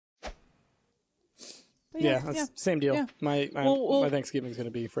Yeah, same deal. Yeah. My Thanksgiving's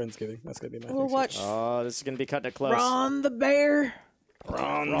gonna be Friendsgiving. That's gonna be my We'll Thanksgiving. watch Oh, this is gonna be cutting it close. Ron the Bear.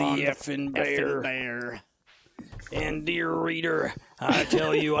 Ron the effing bear. And dear reader, I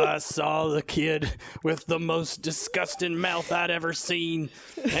tell you, I saw the kid with the most disgusting mouth I'd ever seen,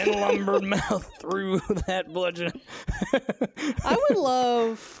 and lumbered mouth through that bludgeon. I would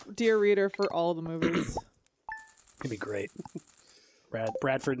love Dear Reader for all the movies. It'd be great.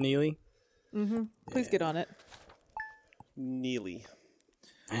 Bradford Neely. Please get on it. Neely.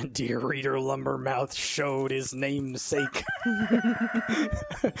 And dear reader, Lumbermouth showed his namesake.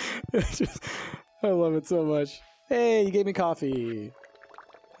 I love it so much. Hey, you gave me coffee.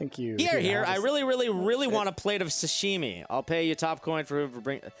 Thank you. Here. I really want a plate of sashimi. I'll pay you top coin for whoever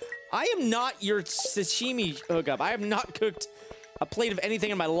bring. I am not your sashimi hookup. I have not cooked a plate of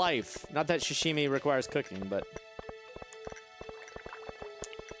anything in my life. Not that sashimi requires cooking, but.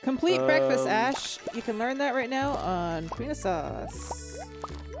 Complete breakfast, Ash. You can learn that right now on Queen of Sauce.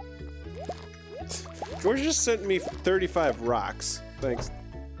 George just sent me 35 rocks. Thanks.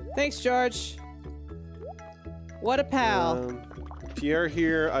 Thanks, George. What a pal. Pierre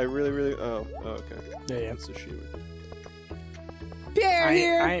here. I really. Oh, okay. Yeah. Sushi. Pierre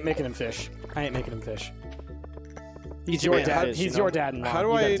here. I ain't making him fish. He's your dad. He's your dad. How do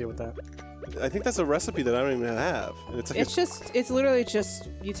you I gotta deal with that? I think that's a recipe that I don't even have. And it's like It's literally just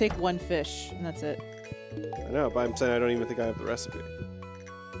you take one fish and that's it. I know, but I'm saying I don't even think I have the recipe.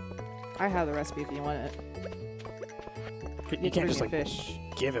 I have the recipe if you want it. You can't just fish.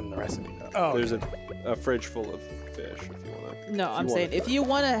 Give him the recipe. Oh, There's a fridge full of fish if you want to. No, I'm saying if you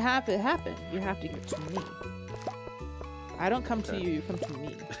want to have it happen, you have to give it to me. I don't come to you, you come to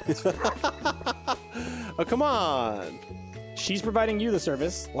me. Oh, come on. She's providing you the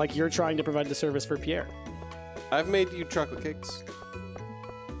service, like you're trying to provide the service for Pierre. I've made you chocolate cakes.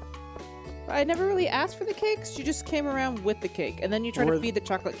 I never really asked for the cakes. You just came around with the cake, and then you try to feed the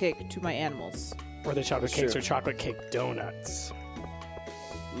chocolate cake to my animals. Or the chocolate cakes or chocolate cake donuts.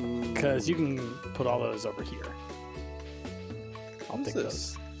 Because you can put all those over here. I'll take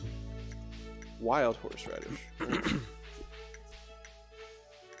those. Wild horseradish.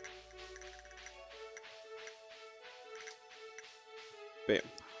 Bam.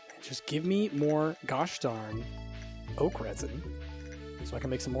 Just give me more gosh darn oak resin so I can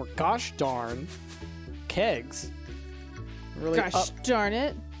make some more gosh darn kegs. Really Gosh darn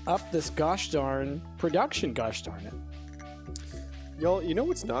it. Up this gosh darn production, gosh darn it. Y'all, you know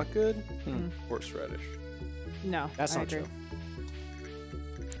what's not good? Horseradish. No, that's not true.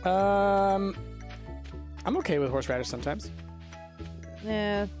 I'm okay with horseradish sometimes.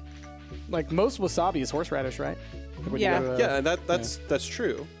 Yeah. Like most wasabi is horseradish, right? Yeah, and that's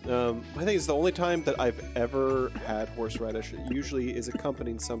true. I think it's the only time that I've ever had horseradish. It usually is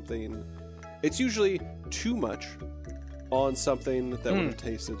accompanying something. It's usually too much on something that would have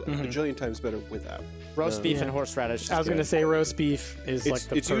tasted a bajillion times better without. Roast beef and horseradish. I was going to say roast beef is like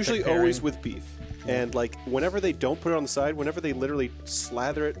the It's usually pairing. always with beef. And like whenever they don't put it on the side, whenever they literally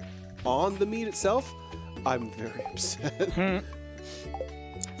slather it on the meat itself, I'm very upset.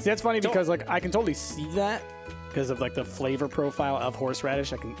 See, that's funny because like I can totally see that because of like the flavor profile of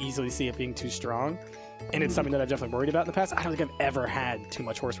horseradish. I can easily see it being too strong, and it's something that I've definitely worried about in the past. I don't think I've ever had too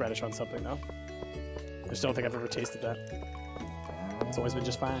much horseradish on something though. I just don't think I've ever tasted that. It's always been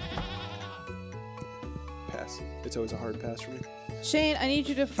just fine. Pass. It's always a hard pass for me. Shane, I need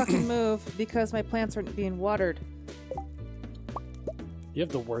you to fucking move because my plants aren't being watered. You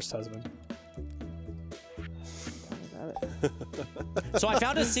have the worst husband. So I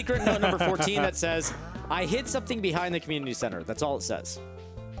found a secret note number 14 that says, I hid something behind the community center. That's all it says.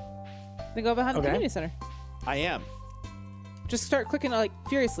 Then go behind the community center. I am. Just start clicking like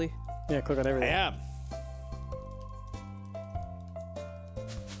furiously. Yeah, click on I everything. am.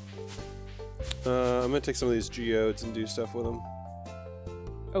 I'm gonna take some of these geodes and do stuff with them.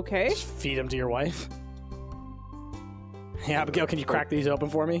 Okay. Just feed them to your wife. Hey, Abigail, can you crack these open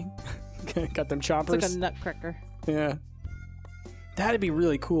for me? Got them chompers. It's like a nutcracker. Yeah. That'd be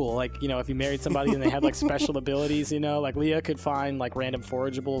really cool. Like, you know, if you married somebody and they had like special abilities, you know, like Leah could find like random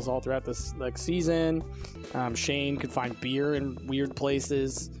forageables all throughout this like season. Shane could find beer in weird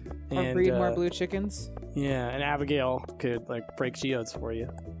places. Or breed more blue chickens. Yeah, and Abigail could like break geodes for you.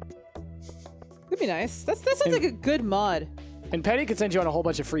 That'd be nice. That sounds like a good mod. And Petty could send you on a whole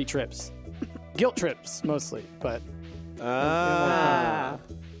bunch of free trips. Guilt trips, mostly, but...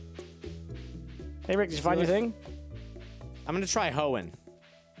 Hey, Rick, did you find your thing? I'm going to try hoeing.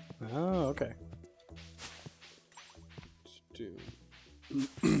 Oh, okay.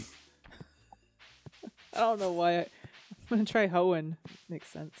 I don't know why. I'm going to try hoeing. Makes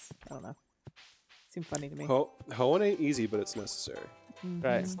sense. I don't know. Seemed funny to me. Hoeing ain't easy, but it's necessary.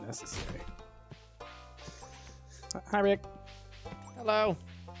 Right. It's necessary. Hi, Rick. Hello.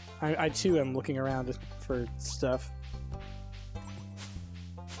 I too am looking around for stuff.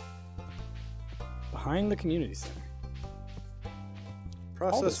 Behind the community center.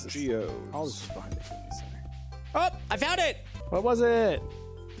 Process All geos. this is behind the community center. Oh, I found it. What was it?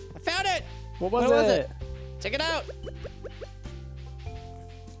 I found it. What was it? Check it out.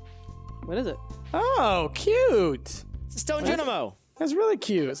 What is it? Oh, cute. It's a stone Junimo. That's really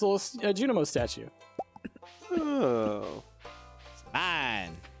cute. It's a little Junimo statue. Oh.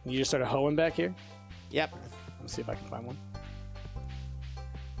 Mine. You just started hoeing back here? Yep. Let's see if I can find one.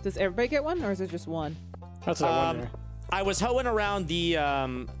 Does everybody get one, or is it just one? That's what I wonder. I was hoeing around the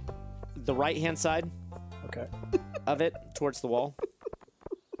right-hand side Okay. of it towards the wall.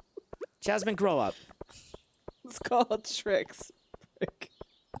 Jasmine, grow up. It's called tricks. Frick.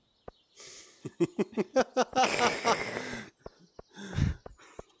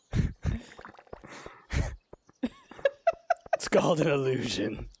 It's called an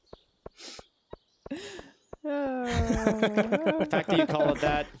illusion. The fact that you call it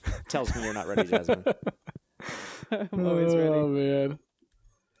that tells me you're not ready, Jasmine. I'm always ready. Oh, man.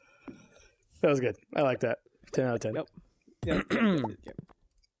 That was good. I like that. 10 out of 10. Yep. Yep. Yep.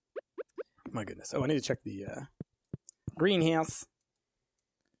 My goodness. Oh, I need to check the greenhouse.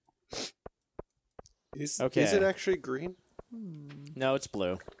 Is Okay. it actually green? No, it's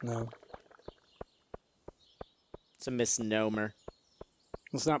blue. No. It's a misnomer.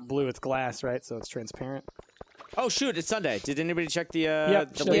 It's not blue, it's glass, right? So it's transparent. Oh, shoot, it's Sunday. Did anybody check the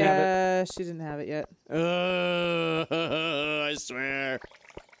Yep, the she link? didn't have it. Yeah, she didn't have it yet. I swear.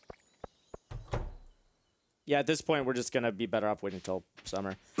 Yeah, at this point, we're just going to be better off waiting until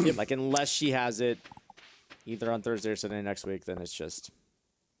summer. Like, unless she has it either on Thursday or Sunday next week, then it's just...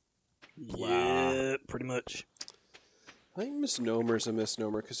 Yeah, pretty much. I think misnomer's a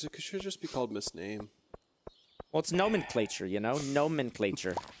misnomer because it should just be called misname. Well, it's nomenclature, you know?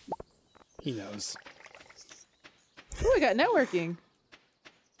 Nomenclature. He knows. Oh, I got networking.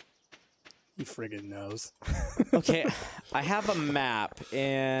 He friggin' knows. Okay, I have a map,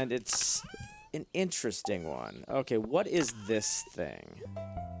 and it's an interesting one. Okay, what is this thing?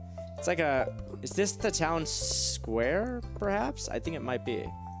 It's like a... Is this the town square, perhaps? I think it might be.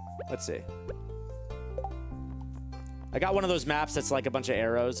 Let's see. I got one of those maps that's like a bunch of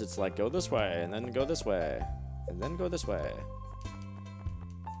arrows. It's like, go this way, and then go this way, and then go this way.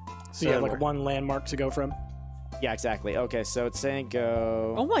 So you have like one landmark to go from? Yeah, exactly. Okay, so it's saying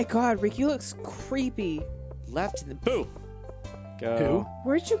go... Oh my god, Rick, you look creepy. Left, boo! Go... Who?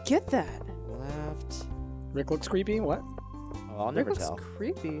 Where'd you get that? Left... Rick looks creepy? What? Oh, I'll Rick never looks tell.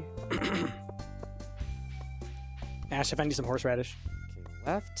 creepy. Ash, I find you some horseradish. Okay,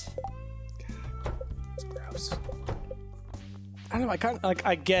 left... It's gross. I don't know, I kind of, like,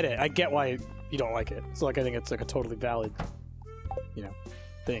 I get it. I get why you don't like it. So, like, I think it's, like, a totally valid, you know,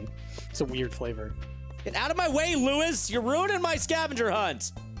 thing. It's a weird flavor. Get out of my way, Lewis! You're ruining my scavenger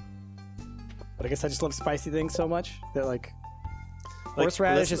hunt! But I guess I just love spicy things so much that, like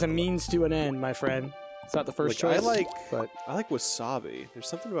horseradish is a means to an end, my friend. It's not the first choice. I like wasabi. There's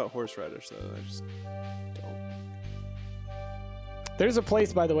something about horseradish that I just don't. There's a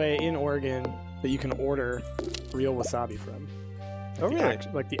place, by the way, in Oregon that you can order real wasabi from. Oh, really?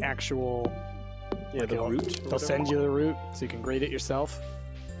 Like the actual... Yeah, like the it'll- root. They'll send you the root so you can grate it yourself.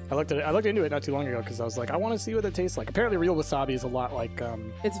 I looked into it not too long ago because I was like, I want to see what it tastes like. Apparently, real wasabi is a lot like...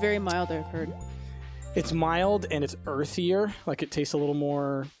 It's very mild, I've heard. It's mild and it's earthier. Like, it tastes a little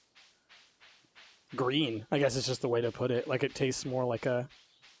more green. I guess it's just the way to put it. Like, it tastes more like a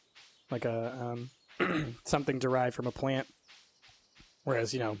something derived from a plant.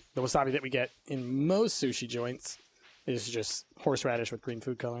 Whereas, you know, the wasabi that we get in most sushi joints is just horseradish with green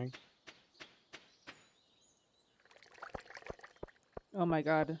food coloring. Oh my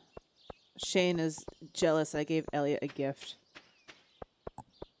god. Shane is jealous I gave Elliot a gift. Oh,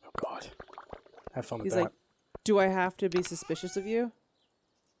 God. Have fun with He's that. like, do I have to be suspicious of you?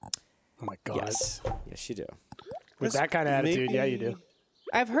 Oh, my God. Yes. Yes, you do. With that kind of attitude, maybe- yeah, you do.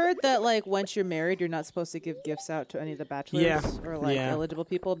 I've heard that, like, once you're married, you're not supposed to give gifts out to any of the bachelors Yeah, or, like, yeah. eligible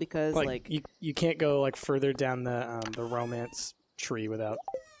people because, like... you can't go, like, further down the romance tree without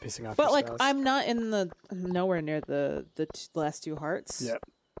pissing off But, your like, spouse. I'm not in the... nowhere near the last two hearts. Yep.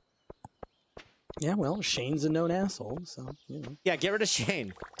 Yeah, well, Shane's a known asshole, so, you know. Yeah, get rid of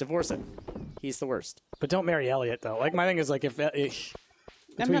Shane. Divorce him. He's the worst. But don't marry Elliot, though. Like, my thing is, like, if I'm between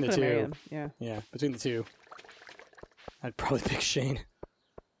not the gonna two, marry him. Yeah. yeah, between the two, I'd probably pick Shane.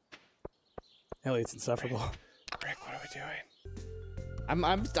 Elliot's insufferable. Rick, what are we doing?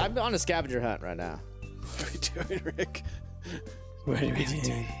 I'm on a scavenger hunt right now. What are we doing, Rick? What are we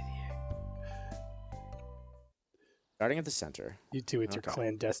doing? Starting at the center. You two with your Okay.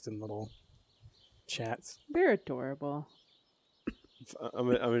 clandestine little chats. They're adorable.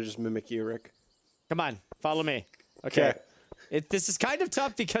 I'm gonna just mimic you, Rick. Come on, follow me. Okay. This is kind of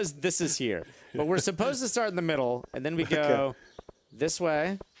tough because this is here, but we're supposed to start in the middle, and then we go this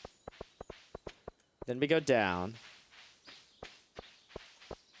way. Then we go down.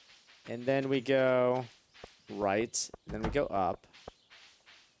 And then we go right, and then we go up.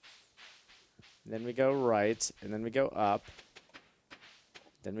 And then we go right, and then we go up.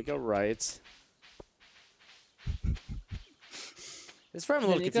 Then we go right. This is where I'm a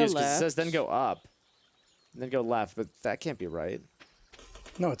little Then you go confused because it says left. then go up. And then go left, but that can't be right.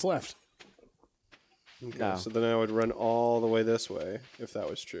 No, it's left. Okay, No. so then I would run all the way this way if that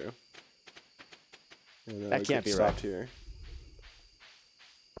was true. And then That I would can't get be stopped right. here.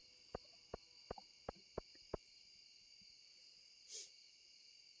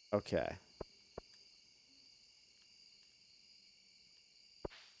 Okay.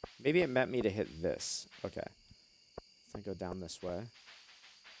 Maybe it meant me to hit this. Okay. So I go down this way.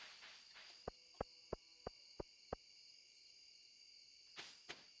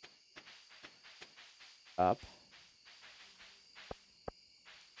 Up.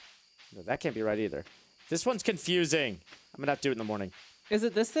 No, that can't be right either. This one's confusing. I'm gonna have to do it in the morning. Is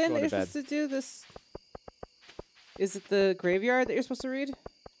it this thing Going that to you're bed. supposed to do? This? Is it the graveyard that you're supposed to read?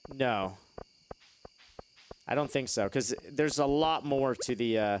 No. I don't think so, because there's a lot more to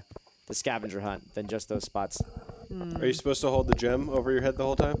the scavenger hunt than just those spots. Are you supposed to hold the gem over your head the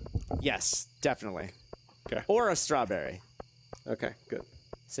whole time? Yes, definitely. Okay. Or a strawberry. Okay, good.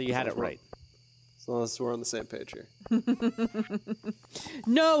 So you had it Sounds right. As long as we're on the same page here.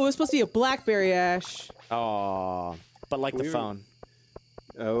 No, it was supposed to be a blackberry, Ash. Oh, but like the Weird. phone.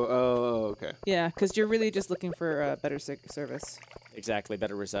 Oh, okay. Yeah, because you're really just looking for a better service. Exactly,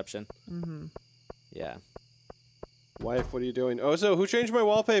 better reception. Mm-hmm. Yeah. Wife, what are you doing? Oh, so who changed my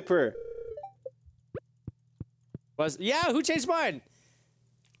wallpaper? Who changed mine?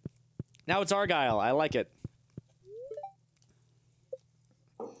 Now it's Argyle. I like it.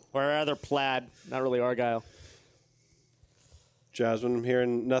 Or rather plaid, not really Argyle. Jasmine, I'm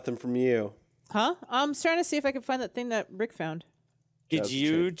hearing nothing from you. Huh? I'm trying to see if I can find that thing that Rick found. Did That's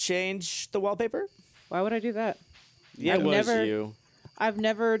you change the wallpaper? Why would I do that? Yeah, it I've was never- you. I've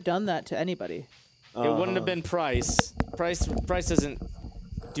never done that to anybody. It wouldn't have been Price. Price doesn't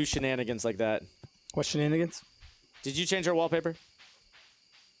do shenanigans like that. What shenanigans? Did you change our wallpaper?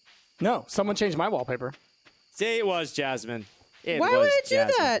 No, someone changed my wallpaper. See, it was Jasmine. Why would I do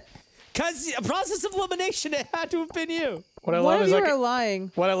that? Because a process of elimination, it had to have been you. What I What love if is you like were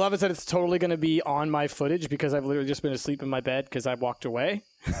lying? what I love is that it's totally going to be on my footage because I've literally just been asleep in my bed because I walked away.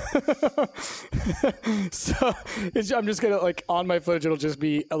 So I'm just gonna like on my footage. It'll just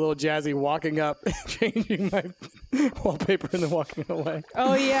be a little Jazzy walking up, changing my wallpaper, and then walking away.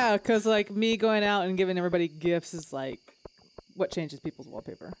 Oh yeah, because like me going out and giving everybody gifts is like what changes people's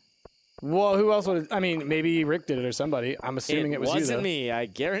wallpaper. Well, who else would? I mean, maybe Rick did it or somebody. I'm assuming it was you. wasn't Though. me, I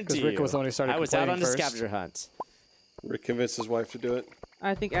guarantee you. Rick was the one who started I was out on complaining the first. scavenger hunt. Rick convinced his wife to do it.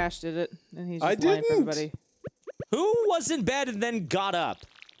 I think Ash did it, and he's just I lying for didn't. everybody. Who was in bed and then got up?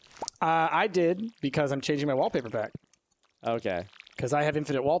 I did because I'm changing my wallpaper back Okay. because I have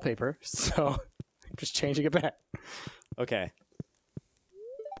infinite wallpaper. So I'm just changing it back. Okay.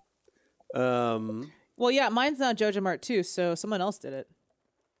 Well, yeah, mine's now Jojo Mart too, so someone else did it.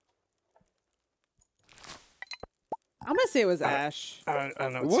 I'm gonna say it was Ash. I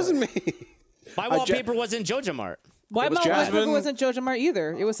don't know. It wasn't me. My wallpaper was in Jojo Mart. Why was my Jasmine. wallpaper wasn't Jojo Mart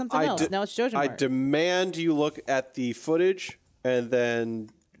either? It was something I else. de- Now it's Jojo I Mart. demand you look at the footage and then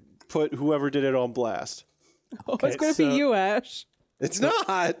put whoever did it on blast. Oh, it's gonna so- be you, Ash. It's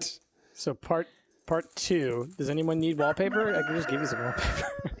not. So part 2. Does anyone need wallpaper? I can just give you some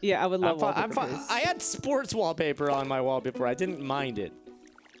wallpaper. Yeah, I would love wallpaper. I'm fine. please. I had sports wallpaper on my wallpaper. I didn't mind it.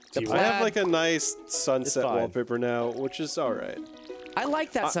 The I have plaid- like a nice sunset fine. wallpaper now, which is all right. I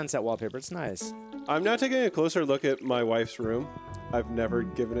like that sunset wallpaper. It's nice. I'm now taking a closer look at my wife's room. I've never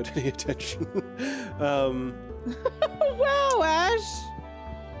given it any attention. Wow, Ash.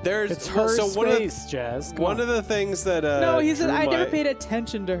 There's It's her so space, Jazz. Come one on. of the things that No, he said drew I never my- paid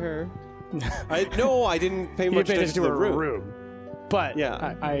attention to her. I didn't pay You much paid attention to her the room. But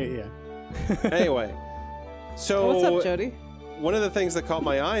Yeah. yeah. Anyway, so What's up, Jody? one of the things that caught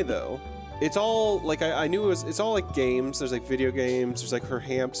my eye though, it's all like I knew it's all like games. There's like video games. There's like her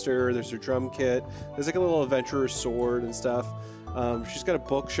hamster. There's her drum kit. There's like a little adventurer's sword and stuff. She's got a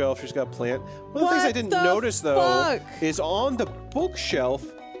bookshelf. She's got a plant. One of the things I What didn't the notice though fuck? is on the bookshelf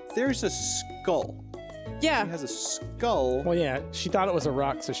there's a skull. Yeah. She has a skull. Well, yeah, she thought it was a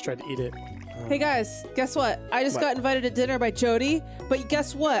rock, so she tried to eat it. Hey guys, guess what? I just got invited to dinner by Jody, but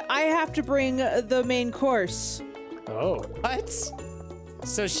guess what? I have to bring the main course. Oh. What?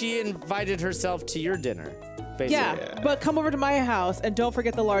 So she invited herself to your dinner, basically. Yeah, but come over to my house and don't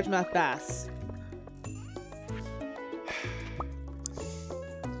forget the largemouth bass.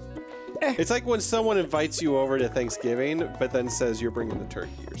 It's like when someone invites you over to Thanksgiving, but then says you're bringing the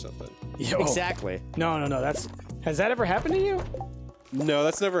turkey or something. Yo. Exactly. No. Has that ever happened to you? No,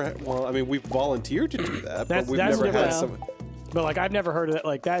 that's never. Well, I mean, we've volunteered to do that, but we've that's never had never- someone. But like, I've never heard of that.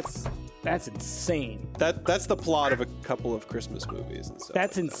 Like, that's insane. That's the plot of a couple of Christmas movies and stuff.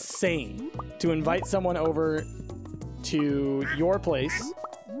 That's insane to invite someone over to your place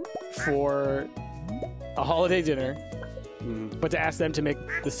for a holiday dinner, but to ask them to make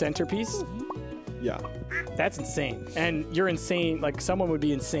the centerpiece. Yeah. That's insane. And you're insane. Like, someone would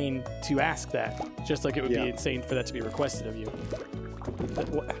be insane to ask that, just like it would be insane for that to be requested of you.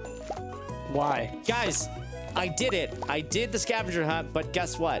 Why? Guys, I did it. I did the scavenger hunt, but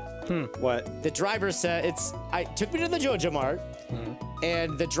guess what? What? The driver said I took me to the Jojo Mart,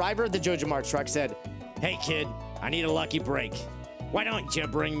 and the driver of the Jojo Mart truck said, "Hey kid, I need a lucky break. Why don't you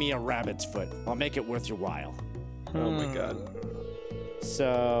bring me a rabbit's foot? I'll make it worth your while." Oh my god.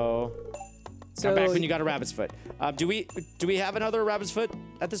 So come back when you got a rabbit's foot. Do we have another rabbit's foot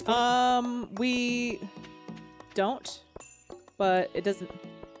at this point? We don't, but it doesn't.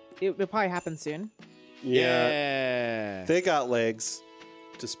 It will probably happen soon. Yeah. They got legs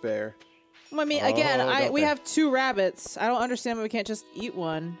to spare. Well, I mean, again, don't we they? have 2 rabbits. I don't understand why we can't just eat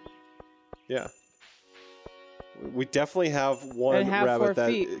one. Yeah. We definitely have one And have 4 rabbit that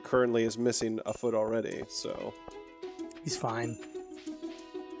feet. currently is missing a foot already, so. He's fine.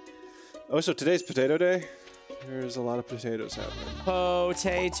 Oh, so today's potato day? There's a lot of potatoes happening.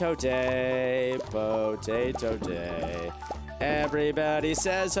 Potato day, potato day. Everybody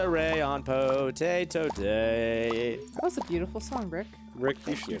says hooray on potato day. That was a beautiful song, Rick. Rick,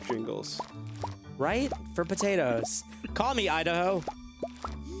 you should do jingles. Right? For potatoes. Call me Idaho.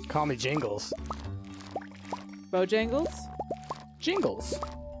 Call me Jingles. Bojangles? Jingles.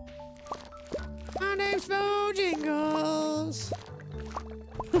 My name's Bojangles.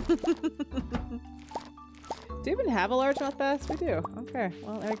 Do you even have a largemouth bass? We do. Okay,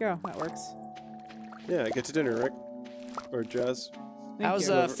 well, there you go. That works. Yeah, get to dinner, Rick. Or Jazz. Thank How's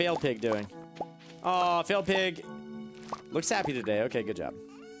you. Fail Pig doing? Oh, Fail Pig looks happy today. Okay, good job.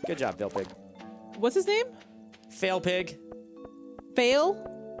 Good job, Fail Pig. What's his name? Fail Pig. Fail?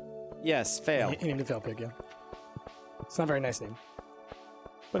 Yes, Fail. He named it Fail Pig, yeah. It's not a very nice name,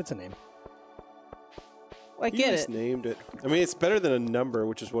 but it's a name. I You get just it. named it. I mean, it's better than a number,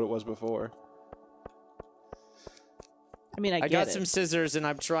 which is what it was before. I mean, I I get got it. some scissors and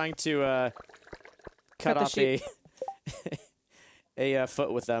I'm trying to cut the off sheep. a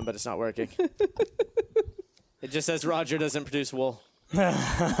foot with them, but it's not working. It just says Roger doesn't produce wool. Yeah,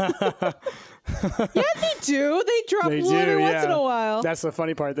 they do. They drop They wool do, every once in yeah. a while. That's the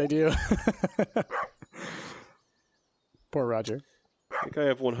funny part. They do. Poor Roger. I think I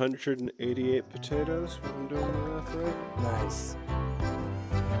have 188 potatoes, if I'm doing the math right. Nice.